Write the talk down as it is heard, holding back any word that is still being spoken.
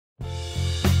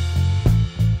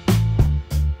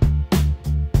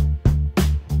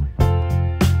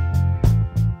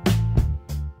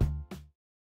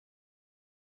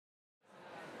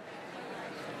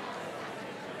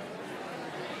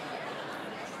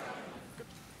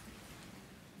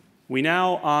We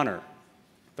now honor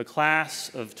the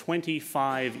class of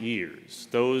 25 years,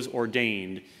 those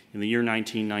ordained in the year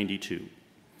 1992.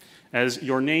 As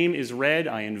your name is read,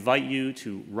 I invite you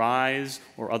to rise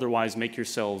or otherwise make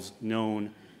yourselves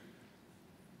known.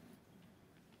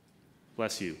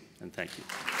 Bless you and thank you.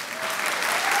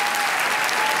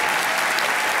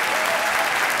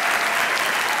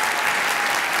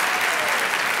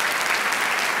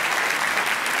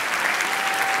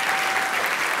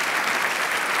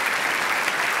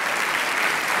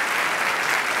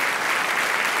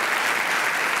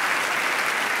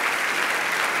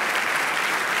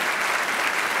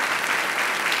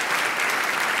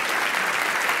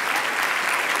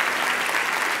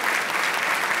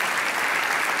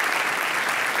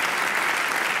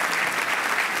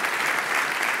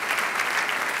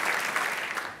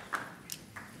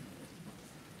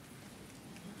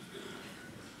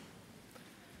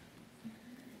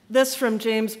 This from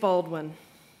James Baldwin.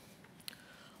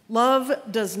 Love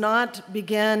does not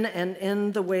begin and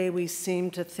end the way we seem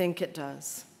to think it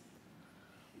does.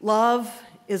 Love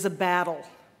is a battle.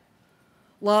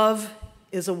 Love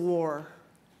is a war.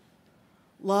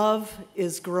 Love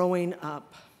is growing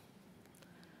up.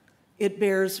 It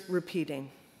bears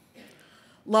repeating.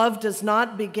 Love does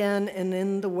not begin and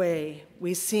end the way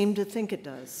we seem to think it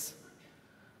does.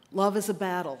 Love is a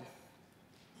battle.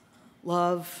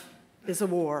 Love is a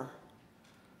war.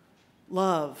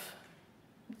 Love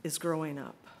is growing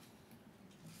up.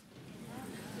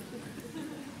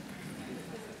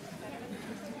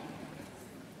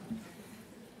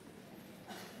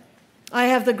 I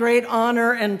have the great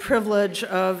honor and privilege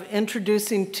of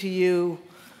introducing to you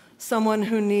someone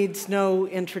who needs no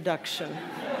introduction.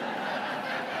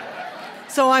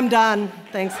 So I'm done.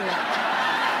 Thanks a lot.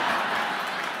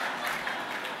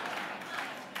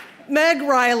 Meg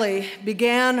Riley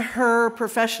began her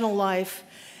professional life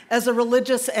as a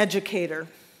religious educator.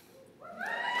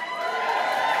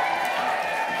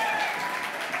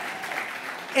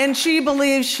 And she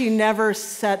believes she never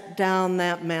set down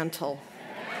that mantle.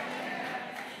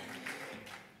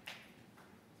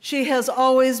 She has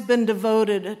always been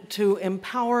devoted to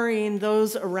empowering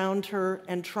those around her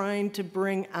and trying to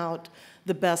bring out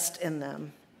the best in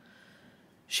them.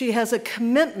 She has a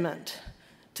commitment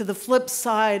to the flip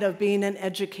side of being an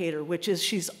educator, which is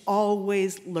she's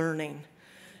always learning.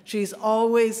 She's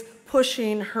always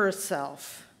pushing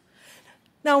herself.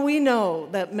 Now, we know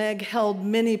that Meg held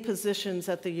many positions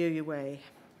at the UUA.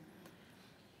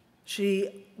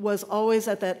 She was always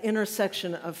at that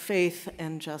intersection of faith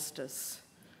and justice.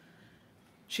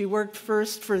 She worked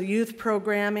first for youth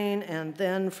programming and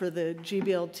then for the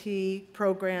GBLT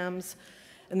programs,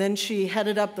 and then she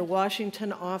headed up the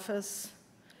Washington office.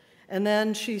 And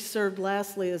then she served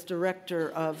lastly as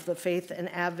director of the Faith and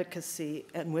Advocacy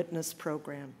and Witness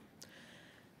program.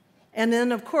 And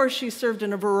then, of course, she served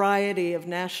in a variety of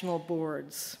national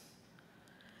boards.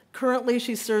 Currently,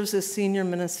 she serves as senior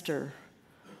minister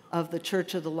of the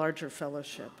Church of the Larger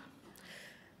Fellowship.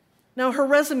 Now, her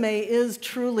resume is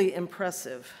truly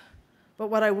impressive, but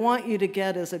what I want you to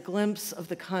get is a glimpse of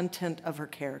the content of her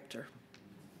character.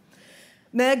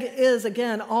 Meg is,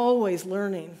 again, always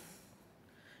learning.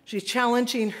 She's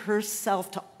challenging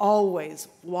herself to always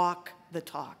walk the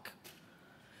talk.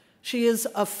 She is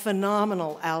a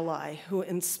phenomenal ally who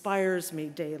inspires me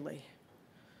daily.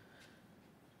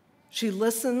 She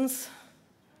listens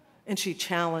and she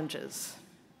challenges.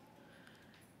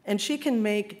 And she can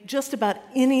make just about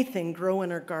anything grow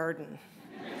in her garden,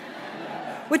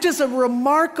 which is a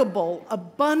remarkable,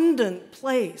 abundant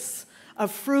place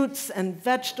of fruits and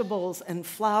vegetables and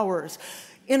flowers,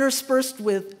 interspersed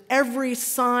with every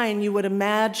sign you would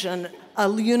imagine a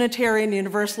Unitarian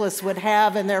Universalist would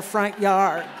have in their front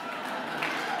yard.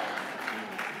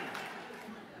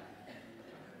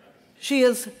 She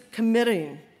is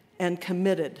committing and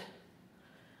committed.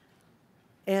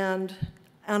 And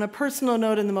on a personal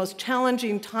note, in the most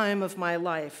challenging time of my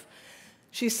life,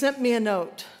 she sent me a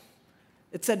note.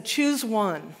 It said, choose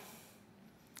one.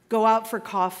 Go out for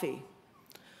coffee.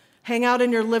 Hang out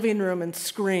in your living room and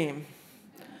scream.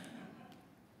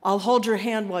 I'll hold your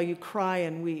hand while you cry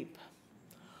and weep.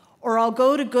 Or I'll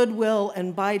go to Goodwill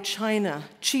and buy china,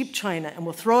 cheap china, and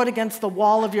we'll throw it against the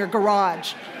wall of your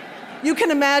garage. You can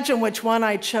imagine which one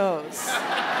I chose.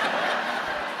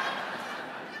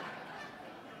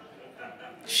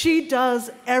 She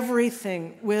does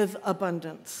everything with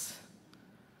abundance.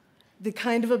 The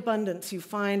kind of abundance you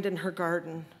find in her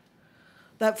garden.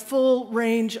 That full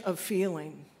range of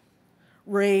feeling.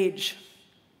 Rage,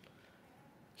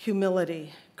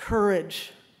 humility,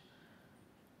 courage,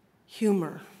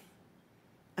 humor,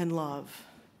 and love.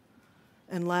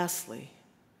 And lastly,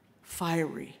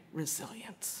 fiery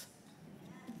resilience.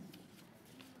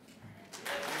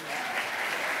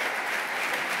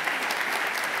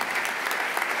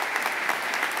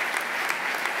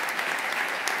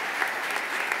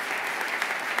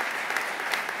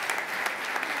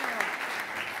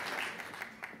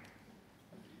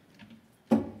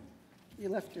 You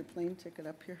left your plane ticket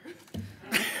up here.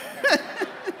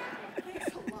 Thanks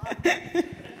a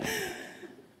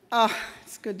lot.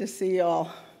 It's good to see you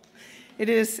all. It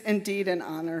is indeed an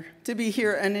honor to be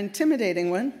here, an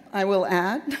intimidating one, I will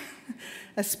add,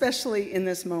 especially in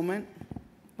this moment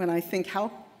when I think,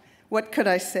 what could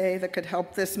I say that could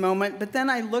help this moment? But then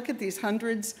I look at these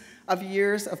hundreds of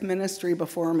years of ministry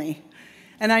before me,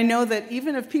 and I know that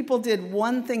even if people did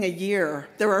one thing a year,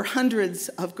 there are hundreds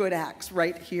of good acts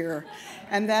right here,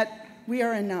 and that we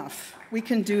are enough. We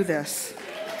can do this.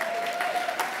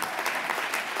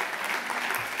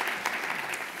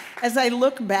 As I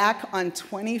look back on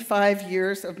 25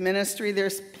 years of ministry,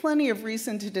 there's plenty of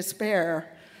reason to despair,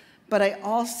 but I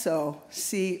also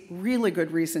see really good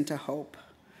reason to hope.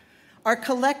 Our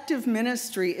collective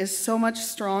ministry is so much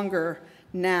stronger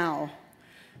now.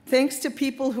 Thanks to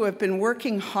people who have been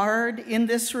working hard in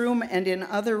this room and in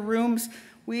other rooms,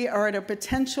 we are at a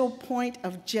potential point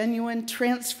of genuine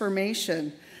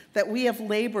transformation that we have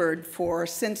labored for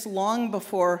since long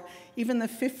before even the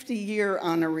 50-year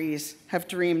honorees have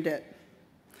dreamed it.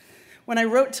 When I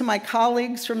wrote to my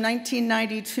colleagues from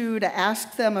 1992 to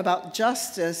ask them about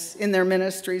justice in their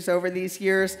ministries over these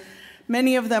years,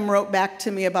 many of them wrote back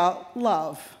to me about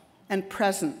love and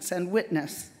presence and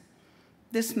witness.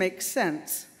 This makes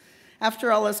sense.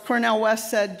 After all, as Cornel West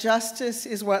said, justice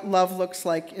is what love looks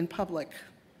like in public.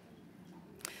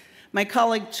 My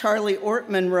colleague Charlie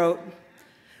Ortman wrote,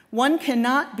 "One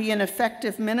cannot be an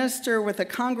effective minister with a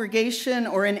congregation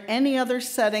or in any other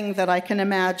setting that I can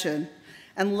imagine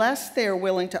unless they are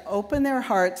willing to open their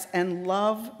hearts and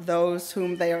love those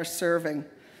whom they are serving.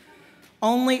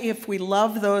 Only if we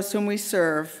love those whom we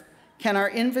serve can our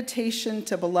invitation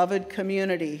to beloved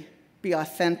community be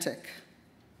authentic."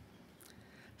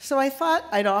 So I thought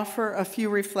I'd offer a few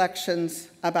reflections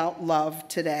about love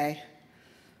today.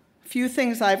 A few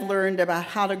things I've learned about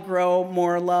how to grow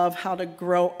more love, how to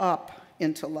grow up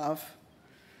into love.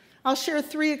 I'll share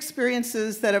 3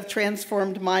 experiences that have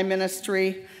transformed my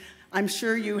ministry. I'm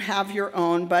sure you have your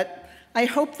own, but I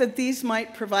hope that these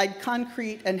might provide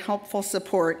concrete and helpful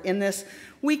support in this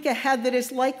week ahead that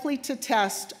is likely to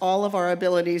test all of our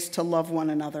abilities to love one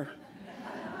another.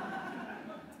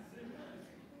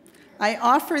 I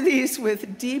offer these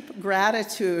with deep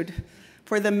gratitude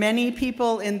for the many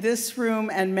people in this room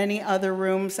and many other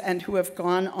rooms and who have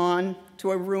gone on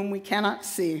to a room we cannot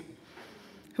see,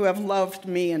 who have loved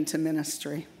me into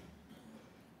ministry.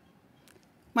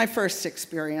 My first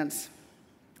experience.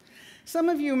 Some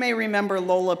of you may remember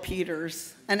Lola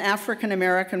Peters, an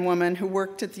African-American woman who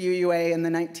worked at the UUA in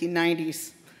the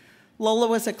 1990s. Lola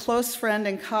was a close friend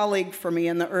and colleague for me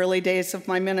in the early days of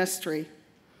my ministry.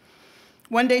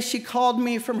 One day she called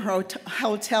me from her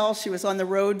hotel. She was on the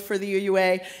road for the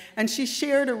UUA, and she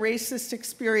shared a racist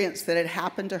experience that had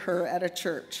happened to her at a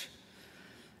church.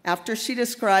 After she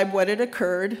described what had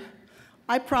occurred,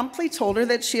 I promptly told her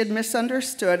that she had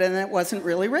misunderstood and that it wasn't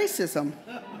really racism.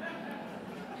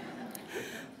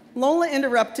 Lola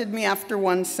interrupted me after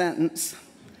one sentence.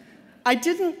 "I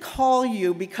didn't call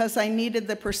you because I needed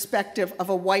the perspective of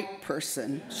a white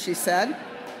person," she said.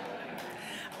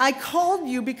 "I called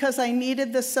you because I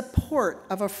needed the support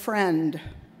of a friend."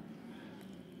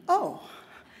 Oh,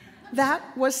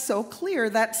 that was so clear,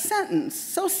 that sentence,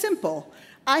 so simple.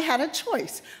 I had a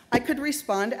choice. I could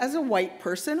respond as a white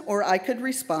person or I could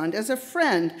respond as a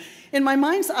friend. In my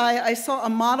mind's eye, I saw a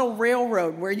model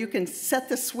railroad where you can set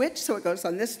the switch so it goes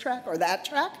on this track or that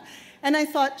track. And I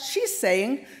thought, she's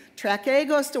saying, track A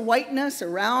goes to whiteness,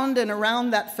 around and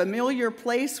around that familiar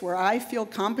place where I feel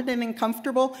competent and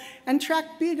comfortable, and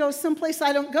track B goes someplace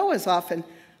I don't go as often.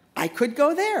 I could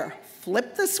go there,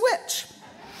 flip the switch.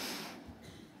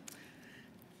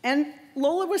 And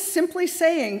Lola was simply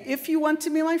saying, if you want to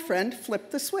be my friend,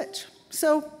 flip the switch.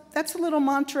 So that's a little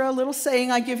mantra, a little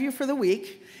saying I give you for the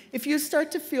week. If you start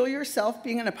to feel yourself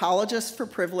being an apologist for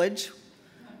privilege,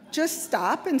 just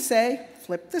stop and say,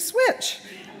 flip the switch,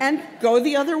 and go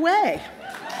the other way.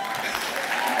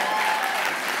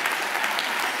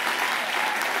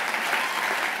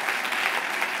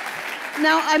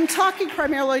 Now, I'm talking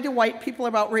primarily to white people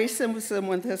about racism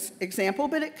with this example,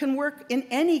 but it can work in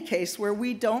any case where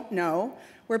we don't know,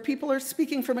 where people are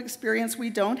speaking from experience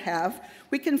we don't have.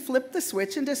 We can flip the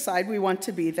switch and decide we want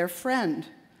to be their friend.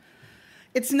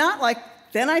 It's not like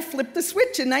Then I flipped the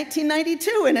switch in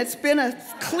 1992, and it's been a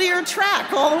clear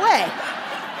track all the way.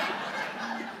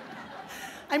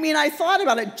 I mean, I thought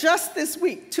about it just this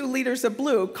week. 2 Liters of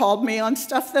Blue called me on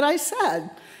stuff that I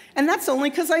said, and that's only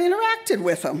because I interacted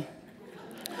with them.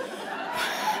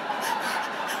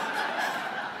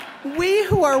 We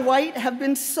who are white have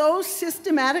been so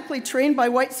systematically trained by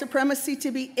white supremacy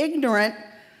to be ignorant.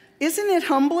 Isn't it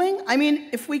humbling? I mean,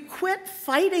 if we quit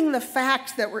fighting the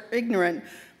fact that we're ignorant,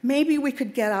 maybe we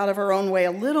could get out of our own way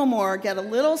a little more, get a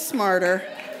little smarter,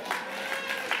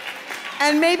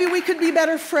 and maybe we could be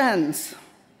better friends.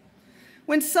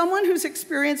 When someone whose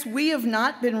experience we have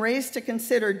not been raised to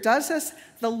consider does us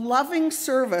the loving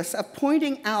service of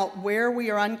pointing out where we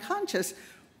are unconscious,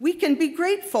 we can be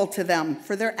grateful to them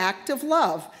for their act of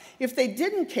love. If they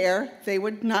didn't care, they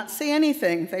would not say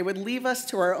anything. They would leave us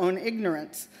to our own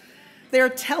ignorance. They are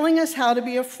telling us how to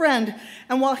be a friend,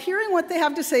 and while hearing what they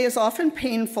have to say is often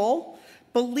painful,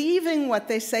 believing what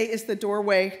they say is the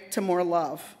doorway to more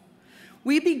love.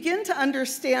 We begin to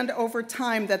understand over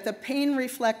time that the pain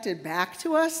reflected back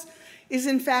to us is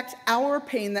in fact our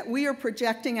pain that we are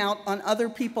projecting out on other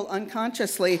people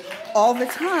unconsciously all the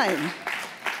time.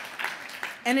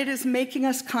 And it is making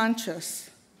us conscious.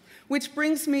 Which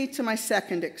brings me to my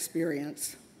second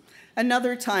experience,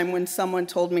 another time when someone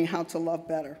told me how to love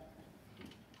better.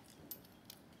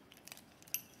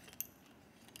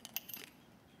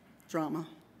 Drama.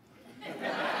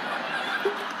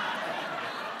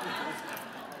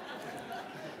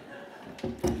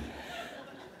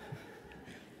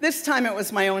 This time it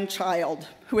was my own child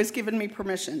who has given me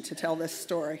permission to tell this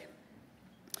story.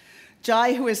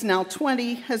 Jai, who is now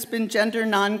 20, has been gender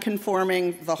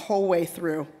non-conforming the whole way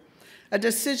through, a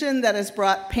decision that has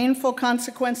brought painful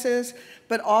consequences,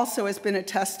 but also has been a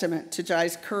testament to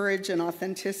Jai's courage and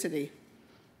authenticity.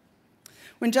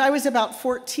 When Jai was about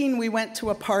 14, we went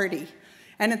to a party,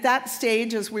 and at that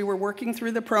stage, as we were working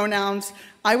through the pronouns,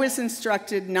 I was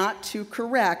instructed not to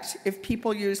correct if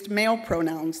people used male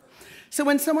pronouns. So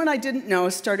when someone I didn't know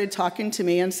started talking to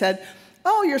me and said,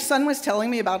 "Oh, your son was telling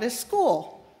me about his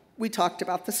school," we talked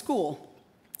about the school.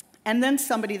 And then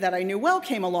somebody that I knew well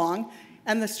came along,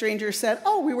 and the stranger said,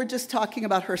 "Oh, we were just talking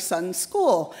about her son's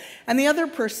school." And the other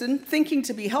person, thinking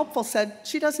to be helpful, said,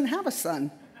 "She doesn't have a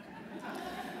son."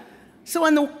 So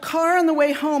in the car on the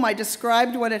way home, I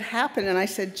described what had happened, and I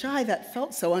said, "Jai, that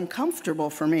felt so uncomfortable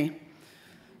for me."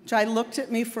 Jai looked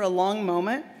at me for a long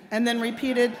moment and then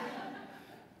repeated,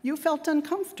 "You felt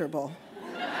uncomfortable."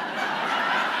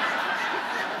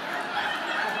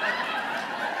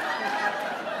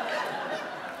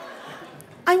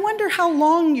 I wonder how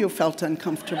long you felt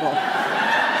uncomfortable.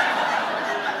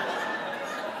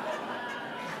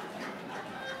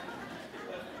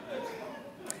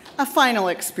 A final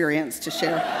experience to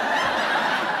share.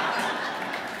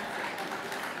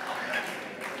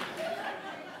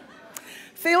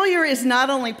 Failure is not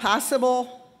only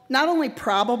possible, not only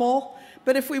probable,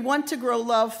 but if we want to grow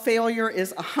love, failure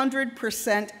is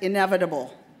 100%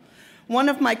 inevitable. One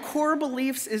of my core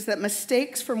beliefs is that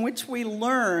mistakes from which we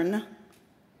learn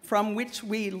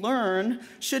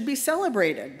should be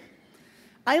celebrated.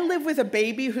 I live with a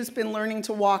baby who's been learning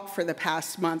to walk for the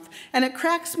past month, and it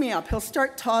cracks me up. He'll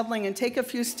start toddling and take a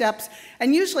few steps,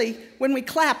 and usually when we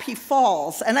clap, he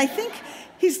falls. And I think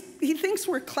he thinks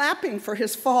we're clapping for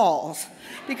his falls,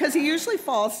 because he usually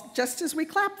falls just as we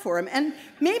clap for him. And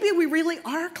maybe we really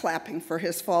are clapping for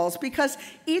his falls, because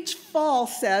each fall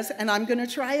says, "And I'm going to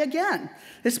try again.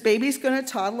 This baby's going to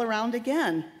toddle around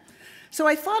again." So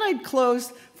I thought I'd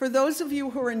close, for those of you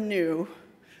who are new,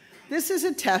 this is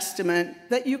a testament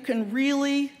that you can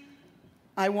really,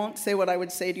 I won't say what I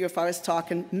would say to you if I was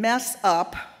talking, mess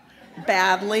up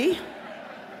badly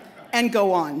and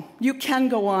go on. You can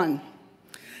go on.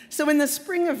 So in the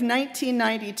spring of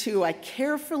 1992, I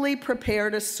carefully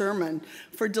prepared a sermon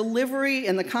for delivery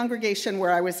in the congregation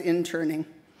where I was interning.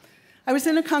 I was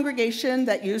in a congregation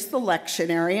that used the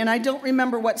lectionary, and I don't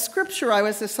remember what scripture I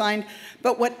was assigned,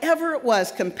 but whatever it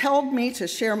was compelled me to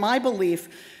share my belief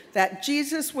that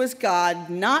Jesus was God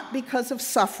not because of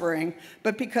suffering,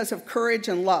 but because of courage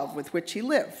and love with which he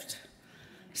lived.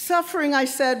 Suffering, I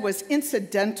said, was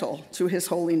incidental to his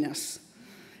holiness.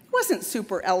 It wasn't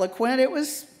super eloquent.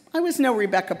 I was no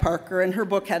Rebecca Parker, and her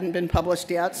book hadn't been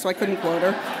published yet, so I couldn't quote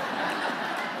her.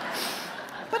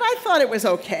 But I thought it was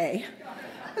okay.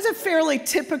 It was a fairly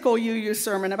typical UU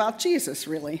sermon about Jesus,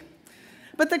 really.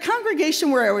 But the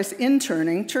congregation where I was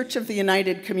interning, Church of the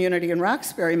United Community in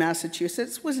Roxbury,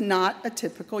 Massachusetts, was not a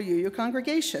typical UU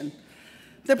congregation.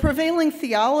 The prevailing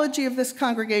theology of this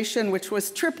congregation, which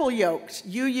was triple-yoked,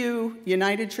 UU,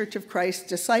 United Church of Christ,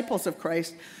 Disciples of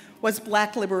Christ, was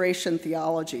Black liberation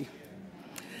theology.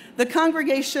 The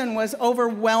congregation was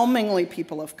overwhelmingly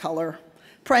people of color,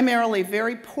 primarily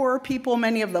very poor people,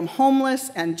 many of them homeless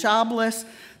and jobless.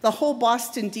 The whole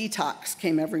Boston detox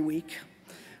came every week.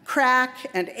 Crack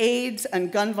and AIDS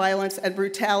and gun violence and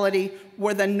brutality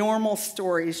were the normal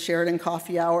stories shared in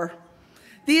coffee hour.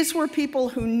 These were people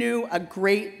who knew a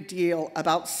great deal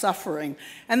about suffering,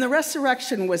 and the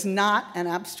resurrection was not an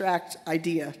abstract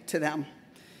idea to them.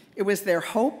 It was their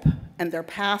hope and their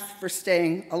path for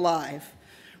staying alive.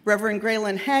 Reverend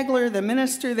Graylin Hagler, the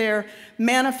minister there,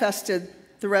 manifested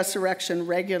the resurrection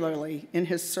regularly in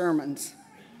his sermons.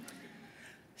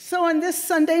 So on this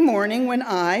Sunday morning, when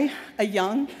I, a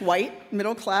young, white,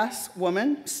 middle-class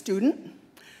woman, student,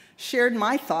 shared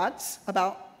my thoughts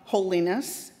about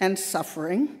holiness and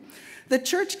suffering, the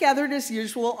church gathered as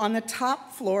usual on the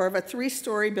top floor of a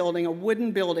 3-story building, a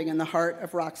wooden building in the heart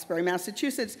of Roxbury,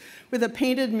 Massachusetts, with a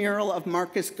painted mural of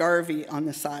Marcus Garvey on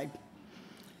the side.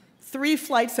 3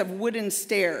 flights of wooden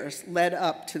stairs led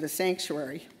up to the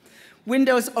sanctuary.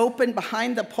 Windows opened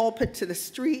behind the pulpit to the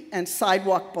street and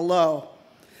sidewalk below.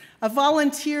 A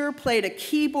volunteer played a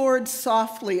keyboard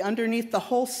softly underneath the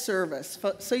whole service,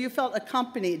 so you felt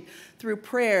accompanied through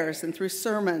prayers and through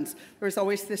sermons. There was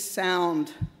always this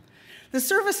sound. The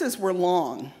services were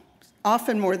long,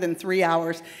 often more than 3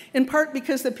 hours, in part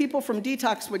because the people from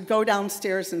detox would go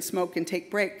downstairs and smoke and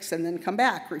take breaks and then come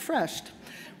back refreshed,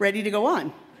 ready to go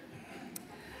on.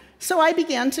 So I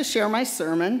began to share my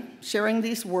sermon, sharing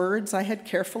these words I had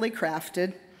carefully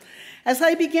crafted. As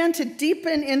I began to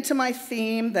deepen into my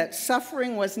theme that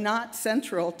suffering was not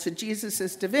central to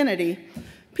Jesus' divinity,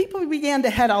 people began to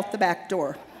head out the back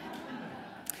door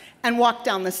and walk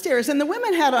down the stairs. And the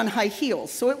women had on high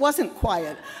heels, so it wasn't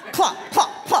quiet. Clop,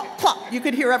 clop, clop, clop. You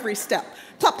could hear every step.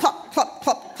 Clop, clop, clop,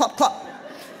 clop, clop, clop.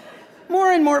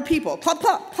 More and more people. Clop,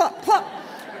 clop, clop, clop.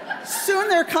 Soon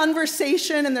their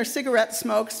conversation and their cigarette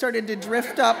smoke started to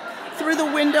drift up through the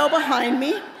window behind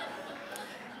me.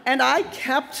 And I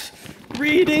kept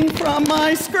reading from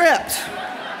my script.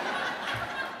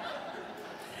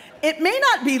 It may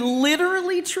not be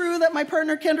literally true that my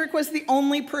partner Kendrick was the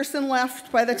only person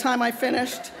left by the time I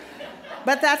finished,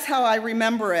 but that's how I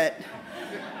remember it.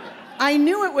 I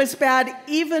knew it was bad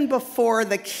even before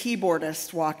the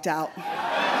keyboardist walked out.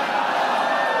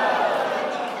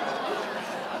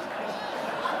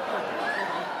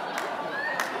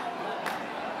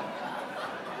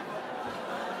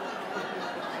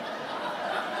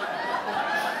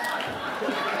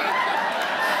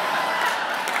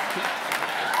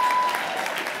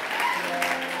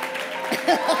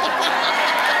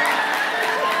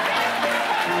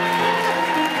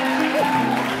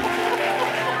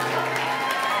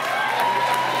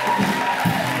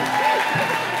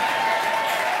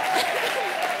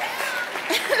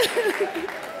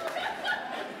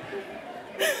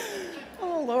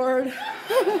 Oh, Lord.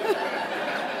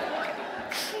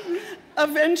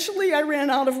 Eventually, I ran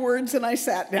out of words and I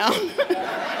sat down.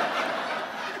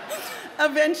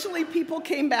 Eventually, people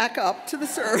came back up to the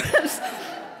service.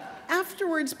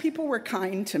 Afterwards, people were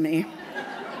kind to me.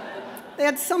 They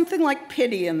had something like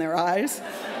pity in their eyes,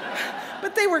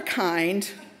 but they were kind.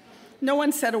 No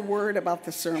one said a word about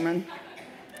the sermon.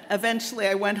 Eventually,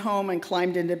 I went home and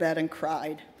climbed into bed and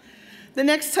cried. The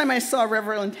next time I saw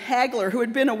Reverend Hagler, who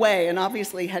had been away and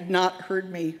obviously had not heard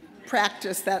me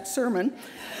practice that sermon,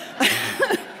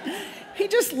 he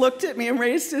just looked at me and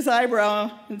raised his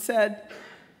eyebrow and said,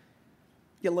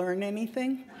 "You learn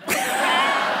anything?"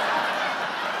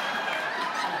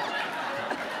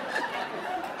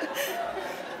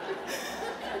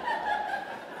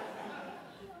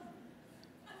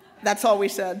 That's all we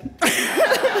said.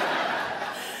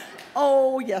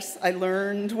 Oh, yes, I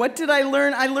learned. What did I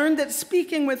learn? I learned that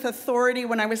speaking with authority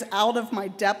when I was out of my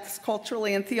depths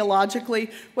culturally and theologically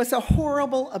was a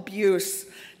horrible abuse,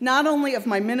 not only of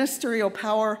my ministerial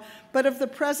power, but of the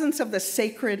presence of the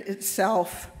sacred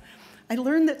itself. I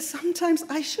learned that sometimes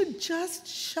I should just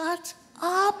shut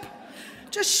up.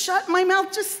 Just shut my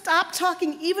mouth. Just stop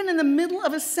talking, even in the middle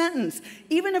of a sentence.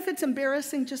 Even if it's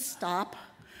embarrassing, just stop.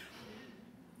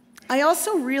 I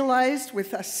also realized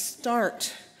with a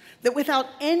start that without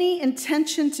any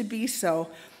intention to be so,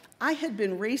 I had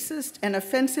been racist and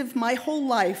offensive my whole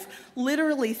life,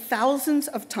 literally thousands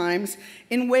of times,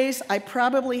 in ways I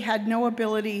probably had no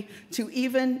ability to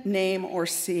even name or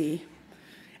see.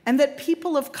 And that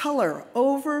people of color,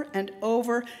 over and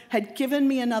over, had given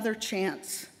me another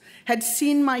chance, had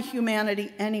seen my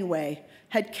humanity anyway,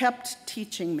 had kept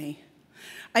teaching me.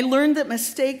 I learned that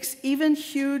mistakes, even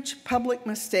huge public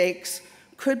mistakes,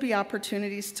 could be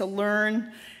opportunities to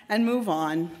learn and move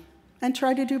on and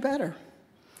try to do better.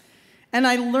 And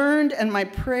I learned, and my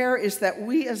prayer is that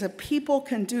we as a people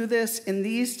can do this in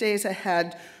these days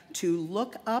ahead, to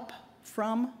look up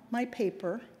from my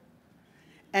paper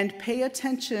and pay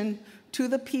attention to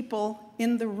the people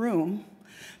in the room,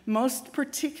 most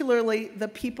particularly the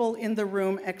people in the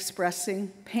room expressing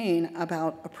pain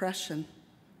about oppression.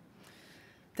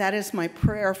 That is my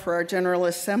prayer for our General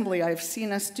Assembly. I've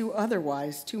seen us do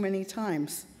otherwise too many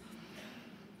times.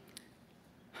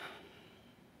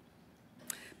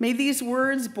 May these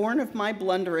words born of my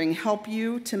blundering help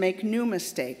you to make new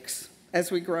mistakes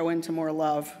as we grow into more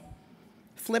love.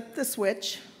 Flip the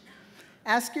switch.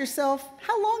 Ask yourself,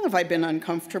 how long have I been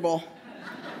uncomfortable?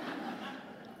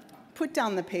 Put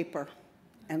down the paper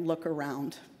and look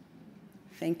around.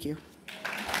 Thank you.